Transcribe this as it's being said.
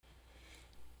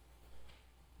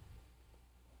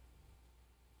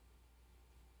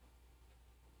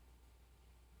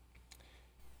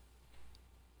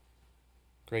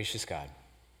Gracious God,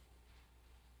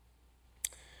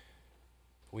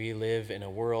 we live in a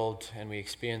world and we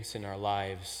experience in our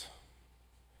lives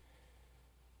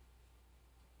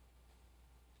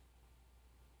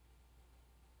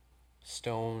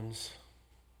stones,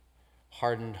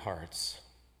 hardened hearts.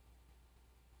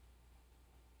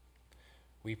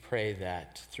 We pray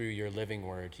that through your living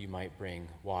word you might bring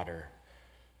water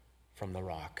from the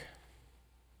rock.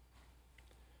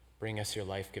 Bring us your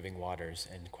life-giving waters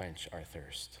and quench our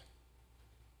thirst.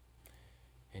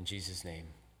 In Jesus' name,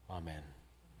 amen.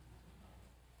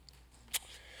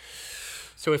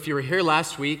 So if you were here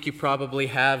last week, you probably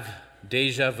have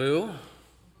déjà vu.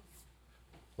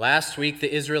 Last week,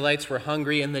 the Israelites were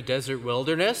hungry in the desert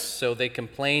wilderness, so they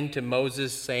complained to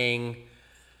Moses, saying,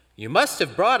 "You must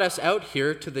have brought us out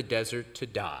here to the desert to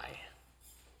die."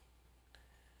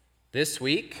 This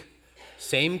week,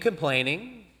 same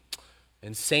complaining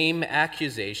and same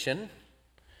accusation.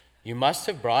 "You must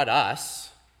have brought us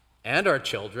and our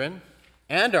children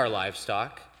and our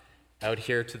livestock out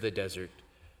here to the desert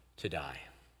to die."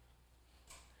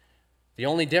 The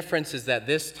only difference is that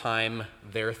this time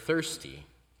they're thirsty,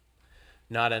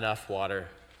 not enough water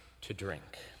to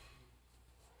drink.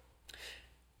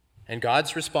 And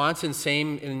God's response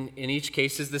in each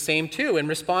case is the same too. In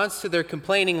response to their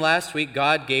complaining last week,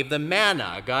 God gave them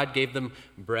manna. God gave them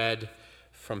bread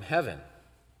from heaven.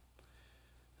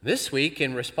 This week,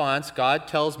 in response, God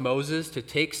tells Moses to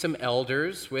take some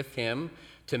elders with him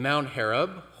to Mount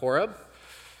Horeb.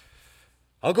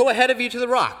 "I'll go ahead of you to the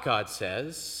rock," God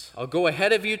says. "I'll go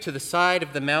ahead of you to the side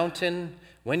of the mountain.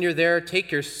 When you're there,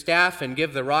 take your staff and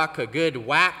give the rock a good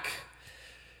whack.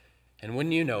 And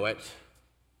when you know it,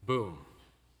 boom,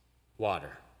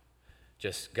 water,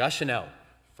 just gushing out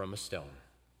from a stone."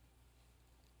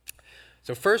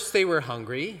 So first they were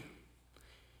hungry,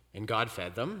 and God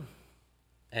fed them.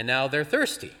 And now they're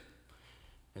thirsty.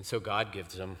 And so God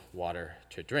gives them water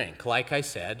to drink. Like I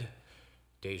said,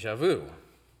 déjà vu,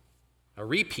 a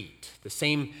repeat, the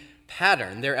same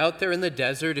pattern. They're out there in the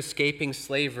desert escaping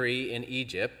slavery in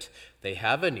Egypt. They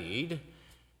have a need,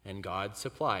 and God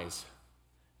supplies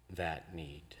that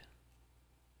need.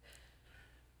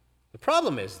 The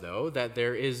problem is, though, that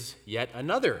there is yet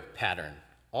another pattern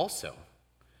also.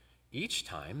 Each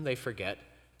time they forget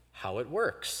how it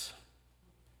works.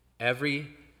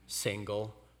 Every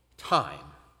single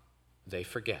time they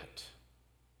forget.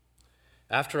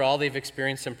 After all, they've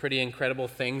experienced some pretty incredible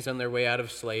things on their way out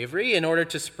of slavery. In order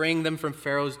to spring them from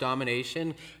Pharaoh's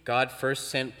domination, God first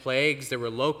sent plagues. There were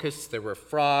locusts, there were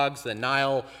frogs, the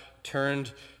Nile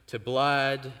turned to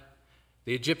blood.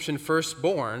 The Egyptian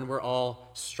firstborn were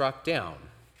all struck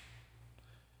down.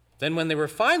 Then when they were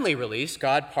finally released,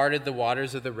 God parted the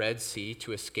waters of the Red Sea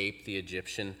to escape the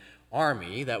Egyptian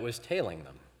army that was tailing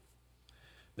them.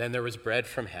 Then there was bread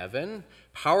from heaven,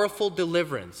 powerful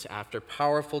deliverance after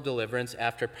powerful deliverance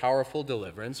after powerful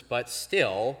deliverance, but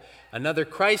still another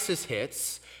crisis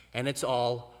hits and it's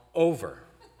all over.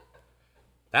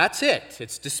 That's it.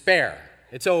 It's despair.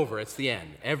 It's over. It's the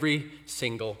end. Every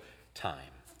single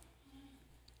time.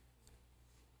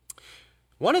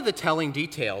 One of the telling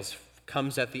details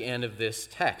comes at the end of this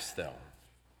text, though.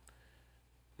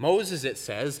 Moses, it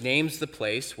says, names the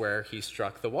place where he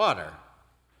struck the water.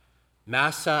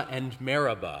 Massa and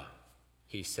Meribah,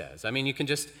 he says. I mean, you can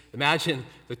just imagine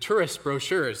the tourist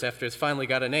brochures after it's finally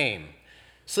got a name.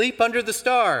 Sleep under the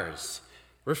stars.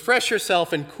 Refresh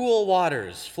yourself in cool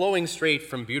waters flowing straight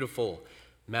from beautiful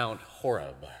Mount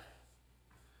Horeb.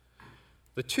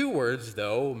 The two words,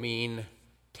 though, mean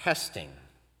testing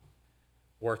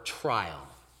or trial.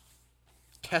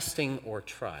 Testing or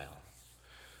trial.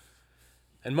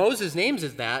 And Moses names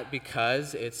it that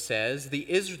because it says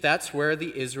that's where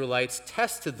the Israelites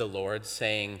tested the Lord,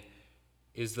 saying,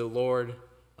 "Is the Lord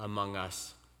among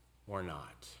us or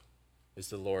not? Is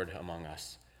the Lord among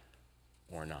us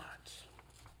or not?"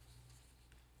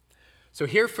 So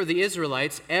here for the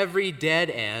Israelites, every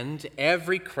dead end,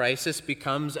 every crisis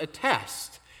becomes a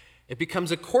test. It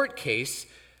becomes a court case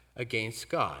against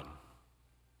God.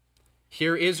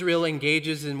 Here, Israel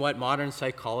engages in what modern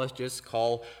psychologists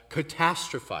call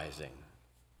catastrophizing.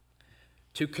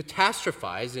 To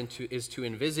catastrophize is to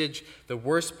envisage the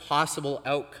worst possible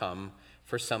outcome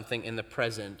for something in the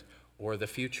present or the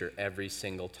future every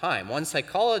single time. One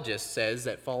psychologist says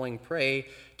that falling prey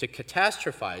to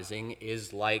catastrophizing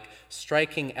is like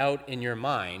striking out in your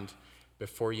mind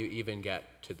before you even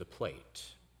get to the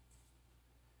plate.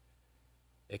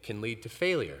 It can lead to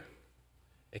failure.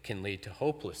 It can lead to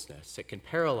hopelessness. It can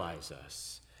paralyze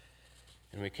us.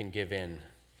 And we can give in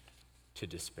to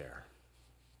despair.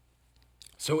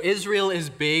 So Israel is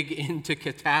big into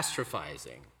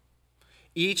catastrophizing.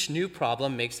 Each new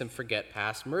problem makes them forget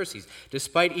past mercies.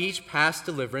 Despite each past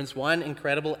deliverance, one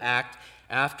incredible act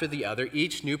after the other,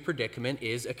 each new predicament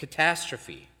is a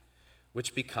catastrophe,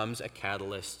 which becomes a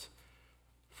catalyst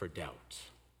for doubt,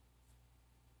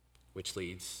 which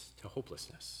leads to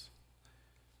hopelessness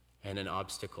and an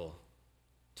obstacle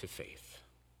to faith.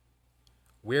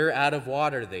 We're out of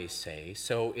water, they say,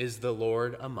 so is the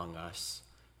Lord among us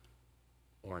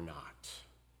or not?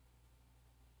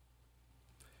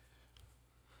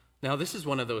 Now, this is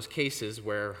one of those cases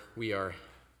where we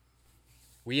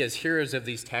as hearers of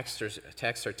these texts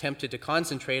are tempted to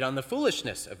concentrate on the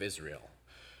foolishness of Israel.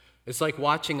 It's like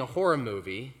watching a horror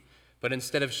movie, but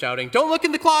instead of shouting, "Don't look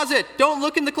in the closet! Don't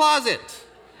look in the closet!"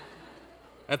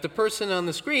 at the person on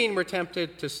the screen, we're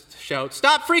tempted to shout,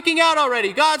 "Stop freaking out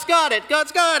already! God's got it!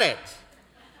 God's got it!"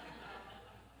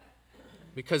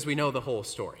 Because we know the whole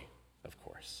story, of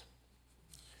course.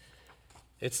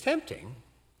 It's tempting,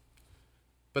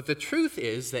 but the truth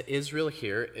is that Israel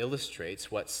here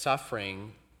illustrates what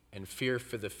suffering and fear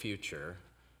for the future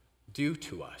do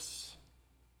to us,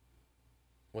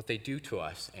 what they do to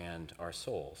us and our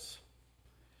souls.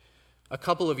 A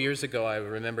couple of years ago, I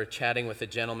remember chatting with a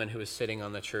gentleman who was sitting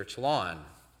on the church lawn.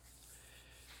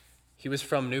 He was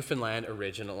from Newfoundland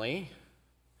originally,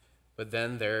 but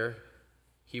then there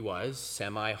he was,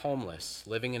 semi-homeless,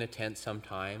 living in a tent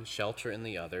sometimes, shelter in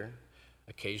the other,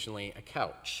 occasionally a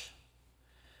couch.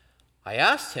 I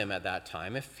asked him at that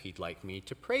time if he'd like me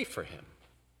to pray for him.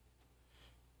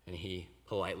 And he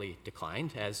politely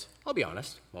declined, as, I'll be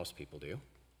honest, most people do.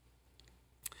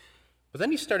 But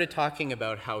then he started talking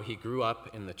about how he grew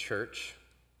up in the church,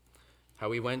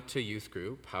 how he went to youth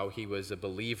group, how he was a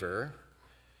believer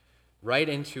right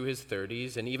into his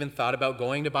 30s, and even thought about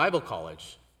going to Bible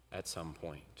college at some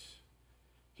point.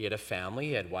 He had a family,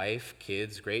 he had wife,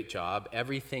 kids, great job.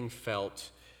 Everything felt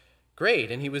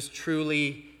great, and he was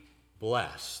truly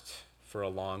blessed for a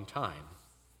long time.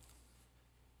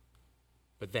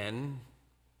 But then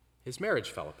his marriage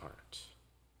fell apart.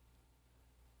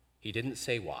 He didn't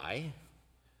say why,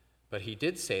 but he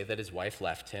did say that his wife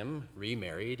left him,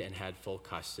 remarried, and had full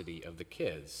custody of the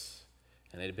kids.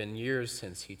 And it had been years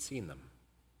since he'd seen them.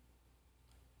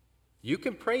 "You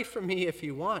can pray for me if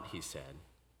you want," he said.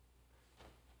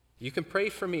 "You can pray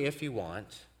for me if you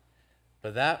want,"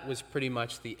 but that was pretty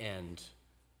much the end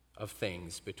of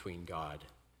things between God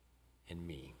and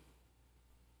me.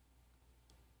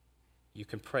 You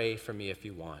can pray for me if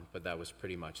you want, but that was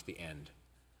pretty much the end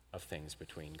of things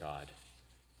between God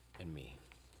and me.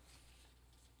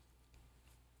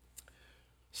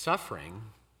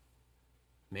 Suffering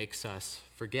makes us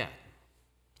forget.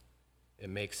 It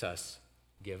makes us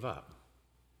give up.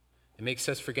 It makes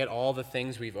us forget all the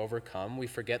things we've overcome. We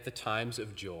forget the times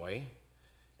of joy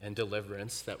and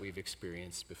deliverance that we've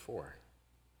experienced before.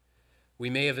 We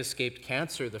may have escaped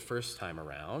cancer the first time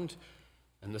around,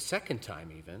 and the second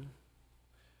time even,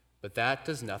 but that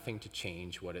does nothing to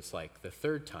change what it's like the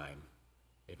third time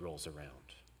it rolls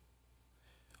around.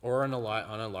 Or on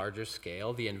a larger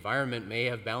scale, the environment may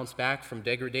have bounced back from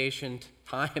degradation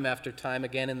time after time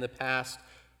again in the past,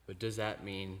 but does that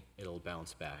mean it'll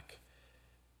bounce back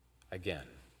again?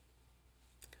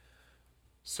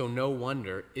 So no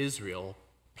wonder Israel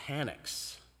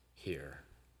panics here,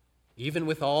 even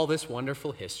with all this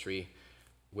wonderful history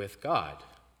with God.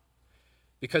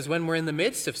 Because when we're in the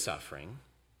midst of suffering,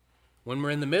 when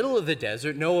we're in the middle of the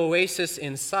desert, no oasis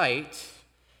in sight,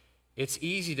 it's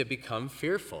easy to become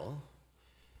fearful,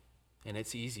 and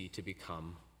it's easy to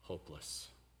become hopeless.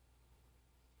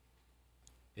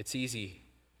 It's easy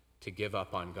to give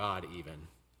up on God even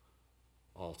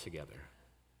altogether,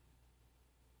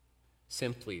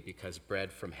 simply because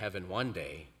bread from heaven one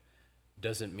day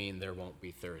doesn't mean there won't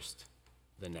be thirst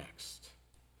the next,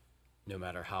 no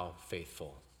matter how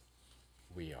faithful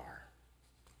we are.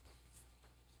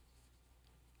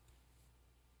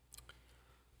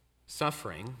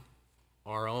 Suffering,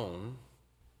 our own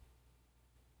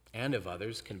and of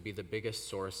others, can be the biggest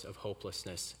source of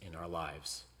hopelessness in our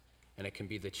lives, and it can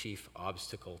be the chief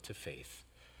obstacle to faith.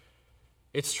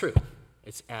 It's true.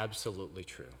 It's absolutely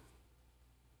true.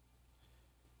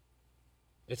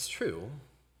 It's true,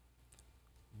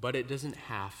 but it doesn't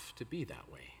have to be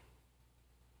that way.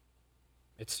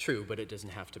 It's true, but it doesn't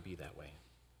have to be that way.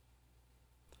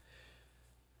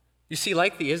 You see,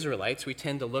 like the Israelites, we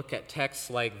tend to look at texts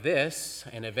like this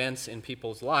and events in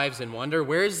people's lives and wonder,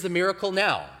 where's the miracle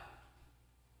now?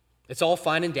 It's all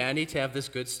fine and dandy to have this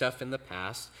good stuff in the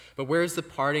past, but where's the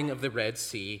parting of the Red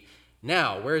Sea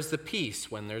now? Where's the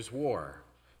peace when there's war?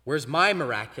 Where's my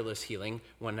miraculous healing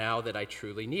now that I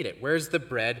truly need it? Where's the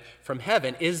bread from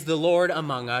heaven? Is the Lord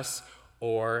among us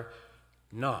or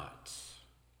not?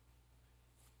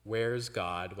 Where's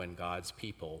God when God's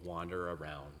people wander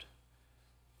around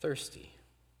thirsty?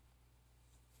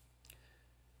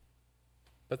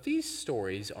 But these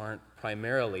stories aren't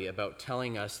primarily about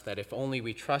telling us that if only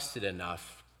we trusted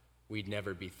enough, we'd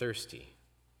never be thirsty.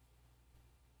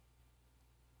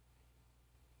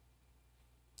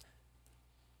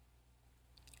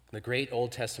 The great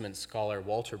Old Testament scholar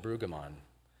Walter Brueggemann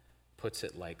puts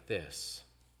it like this.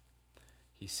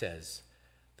 He says,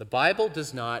 "The Bible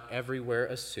does not everywhere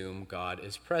assume God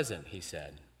is present," he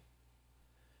said,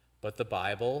 "but the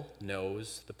Bible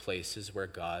knows the places where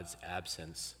God's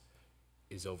absence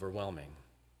is overwhelming."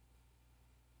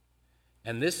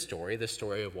 And this story, the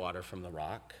story of water from the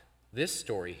rock, this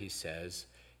story, he says,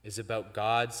 is about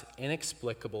God's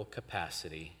inexplicable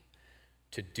capacity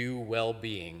to do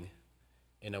well-being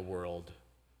in a world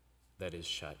that is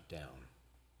shut down.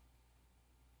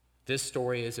 This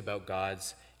story is about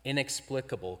God's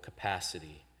inexplicable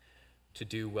capacity to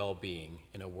do well-being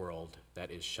in a world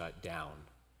that is shut down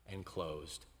and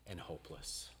closed and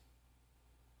hopeless.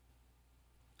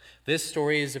 This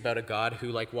story is about a God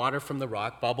who, like water from the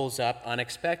rock, bubbles up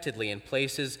unexpectedly in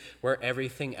places where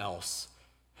everything else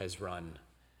has run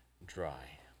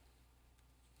dry.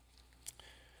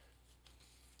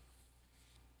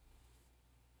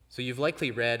 So you've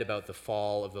likely read about the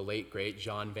fall of the late, great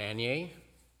Jean Vanier,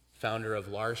 founder of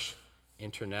L'Arche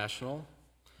International,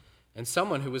 and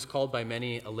someone who was called by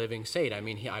many a living saint. I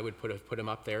mean, I would put him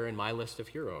up there in my list of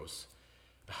heroes.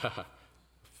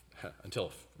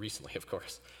 Until recently, of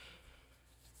course.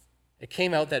 It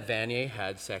came out that Vanier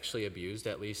had sexually abused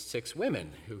at least 6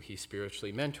 women who he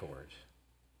spiritually mentored.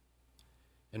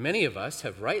 And many of us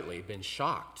have rightly been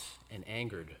shocked and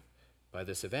angered by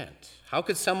this event. How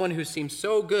could someone who seemed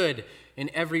so good in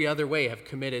every other way have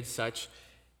committed such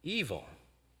evil?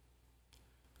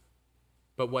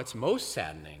 But what's most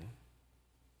saddening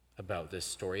about this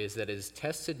story is that it has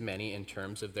tested many in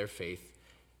terms of their faith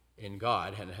in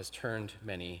God and has turned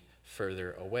many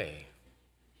further away.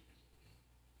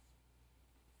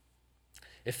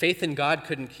 If faith in God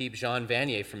couldn't keep Jean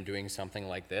Vanier from doing something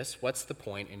like this, what's the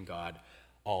point in God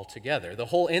altogether? The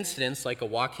whole incident's like a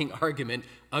walking argument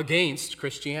against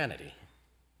Christianity.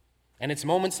 And it's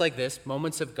moments like this,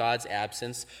 moments of God's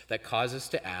absence, that cause us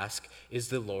to ask, is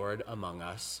the Lord among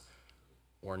us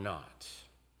or not?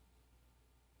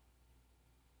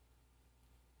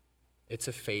 It's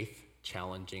a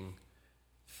faith-challenging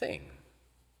thing.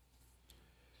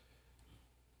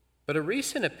 But a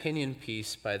recent opinion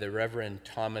piece by the Reverend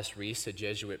Thomas Reese, a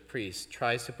Jesuit priest,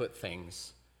 tries to put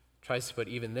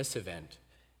even this event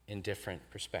in different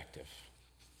perspective.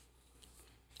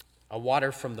 A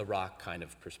water from the rock kind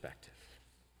of perspective.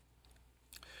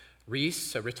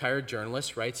 Reese, a retired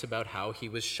journalist, writes about how he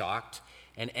was shocked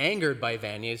and angered by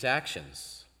Vanier's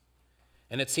actions.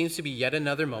 And it seems to be yet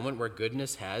another moment where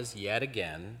goodness has, yet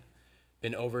again,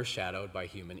 been overshadowed by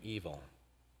human evil.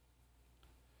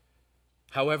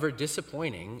 However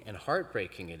disappointing and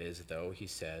heartbreaking it is, though, he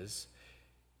says,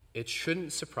 it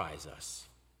shouldn't surprise us.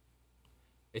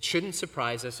 It shouldn't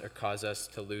surprise us or cause us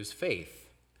to lose faith.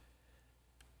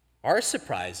 Our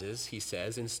surprises, he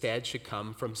says, instead should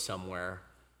come from somewhere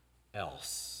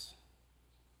else.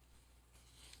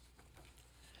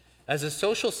 As a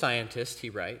social scientist, he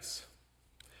writes,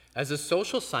 as a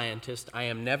social scientist, I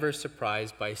am never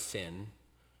surprised by sin,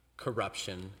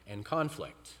 corruption, and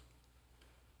conflict.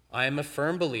 I am a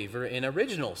firm believer in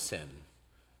original sin,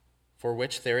 for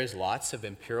which there is lots of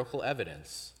empirical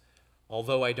evidence,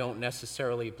 although I don't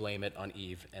necessarily blame it on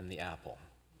Eve and the apple.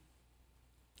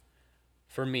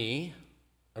 For me,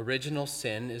 original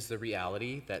sin is the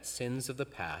reality that sins of the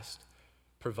past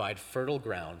provide fertile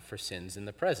ground for sins in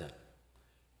the present.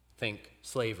 Think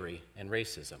slavery and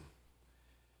racism.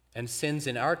 And sins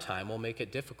in our time will make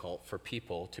it difficult for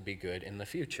people to be good in the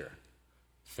future.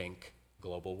 Think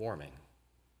global warming.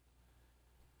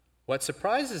 What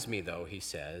surprises me, though, he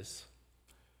says,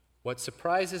 what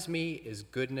surprises me is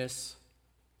goodness,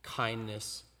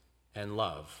 kindness, and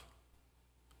love,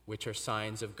 which are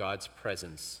signs of God's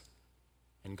presence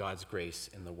and God's grace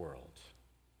in the world.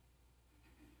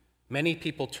 Many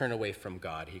people turn away from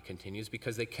God, he continues,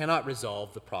 because they cannot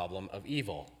resolve the problem of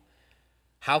evil.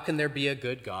 How can there be a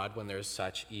good God when there is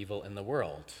such evil in the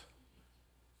world?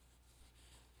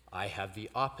 I have the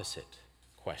opposite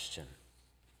question.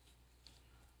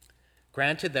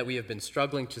 Granted that we have been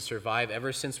struggling to survive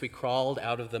ever since we crawled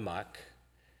out of the muck,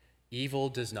 evil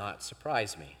does not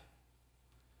surprise me.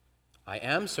 I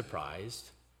am surprised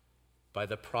by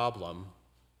the problem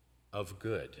of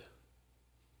good.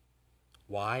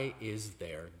 Why is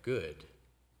there good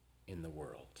in the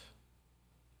world?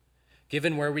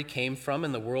 Given where we came from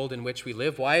and the world in which we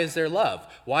live, why is there love?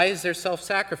 Why is there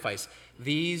self-sacrifice?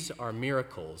 These are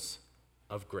miracles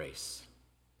of grace.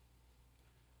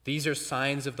 These are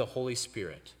signs of the Holy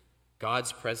Spirit,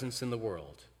 God's presence in the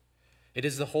world. It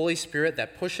is the Holy Spirit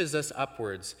that pushes us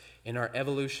upwards in our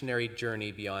evolutionary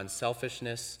journey beyond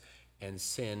selfishness and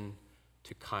sin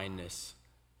to kindness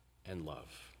and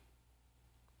love.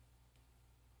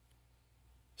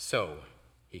 So,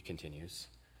 he continues,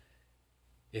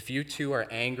 if you too are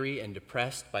angry and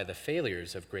depressed by the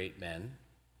failures of great men,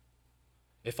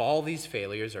 if all these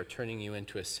failures are turning you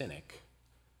into a cynic,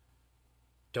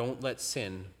 don't let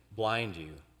sin blind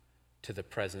you to the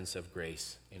presence of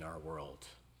grace in our world.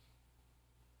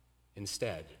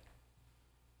 Instead,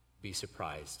 be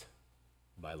surprised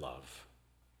by love.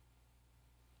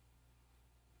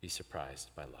 Be surprised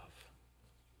by love.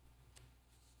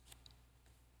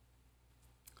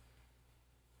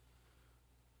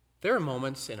 There are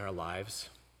moments in our lives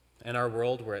and our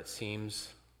world where it seems,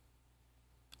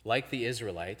 like the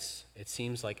Israelites, it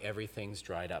seems like everything's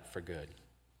dried up for good.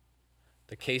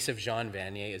 The case of Jean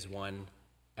Vanier is one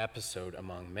episode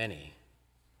among many.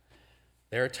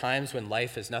 There are times when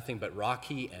life is nothing but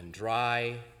rocky and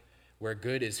dry, where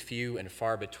good is few and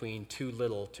far between, too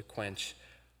little to quench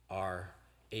our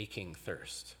aching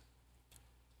thirst.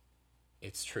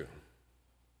 It's true.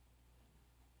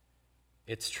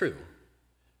 It's true.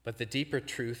 But the deeper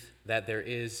truth that there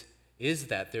is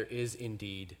that there is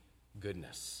indeed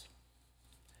goodness.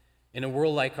 In a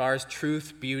world like ours,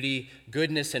 truth, beauty,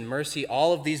 goodness, and mercy,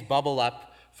 all of these bubble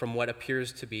up from what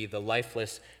appears to be the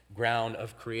lifeless ground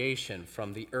of creation,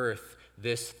 from the earth,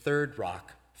 this third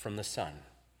rock from the sun.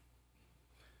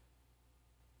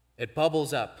 It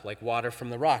bubbles up like water from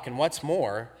the rock. And what's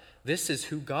more, this is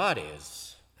who God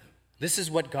is. This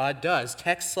is what God does.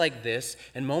 Texts like this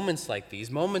and moments like these,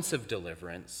 moments of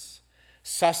deliverance,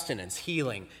 sustenance,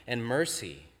 healing, and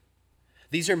mercy,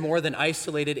 these are more than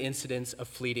isolated incidents of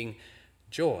fleeting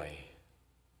joy.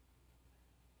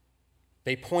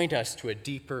 They point us to a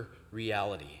deeper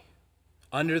reality,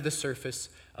 under the surface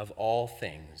of all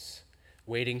things,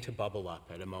 waiting to bubble up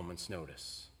at a moment's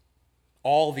notice.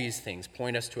 All these things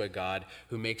point us to a God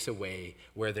who makes a way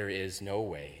where there is no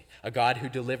way, a God who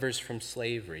delivers from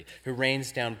slavery, who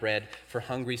rains down bread for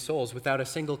hungry souls without a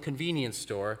single convenience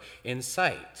store in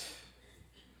sight,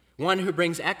 one who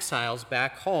brings exiles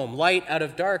back home, light out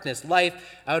of darkness,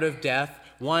 life out of death,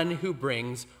 one who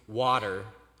brings water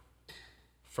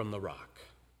from the rock,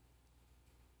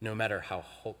 no matter how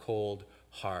cold,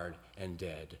 hard, and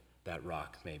dead that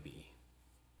rock may be.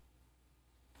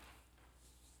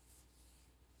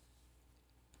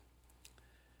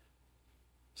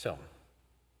 So,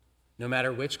 no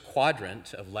matter which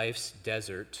quadrant of life's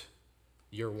desert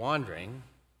you're wandering,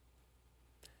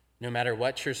 no matter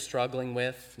what you're struggling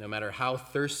with, no matter how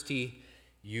thirsty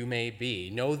you may be,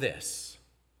 know this: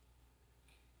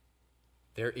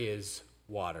 there is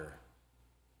water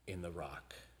in the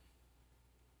rock,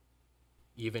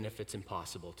 even if it's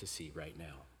impossible to see right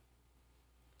now.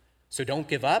 So don't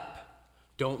give up,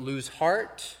 don't lose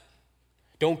heart,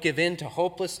 don't give in to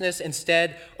hopelessness.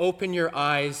 Instead, open your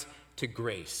eyes to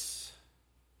grace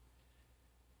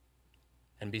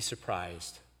and be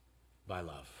surprised by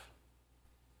love.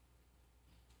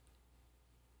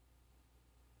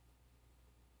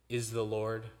 Is the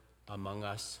Lord among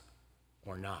us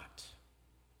or not?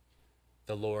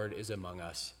 The Lord is among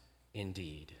us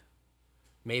indeed.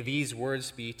 May these words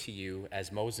be to you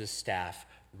as Moses' staff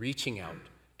reaching out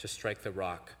to strike the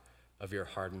rock of your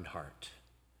hardened heart,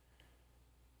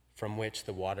 from which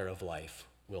the water of life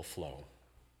will flow.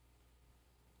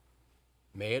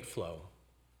 May it flow,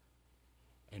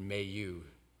 and may you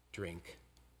drink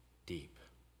deep.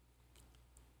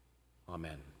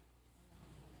 Amen.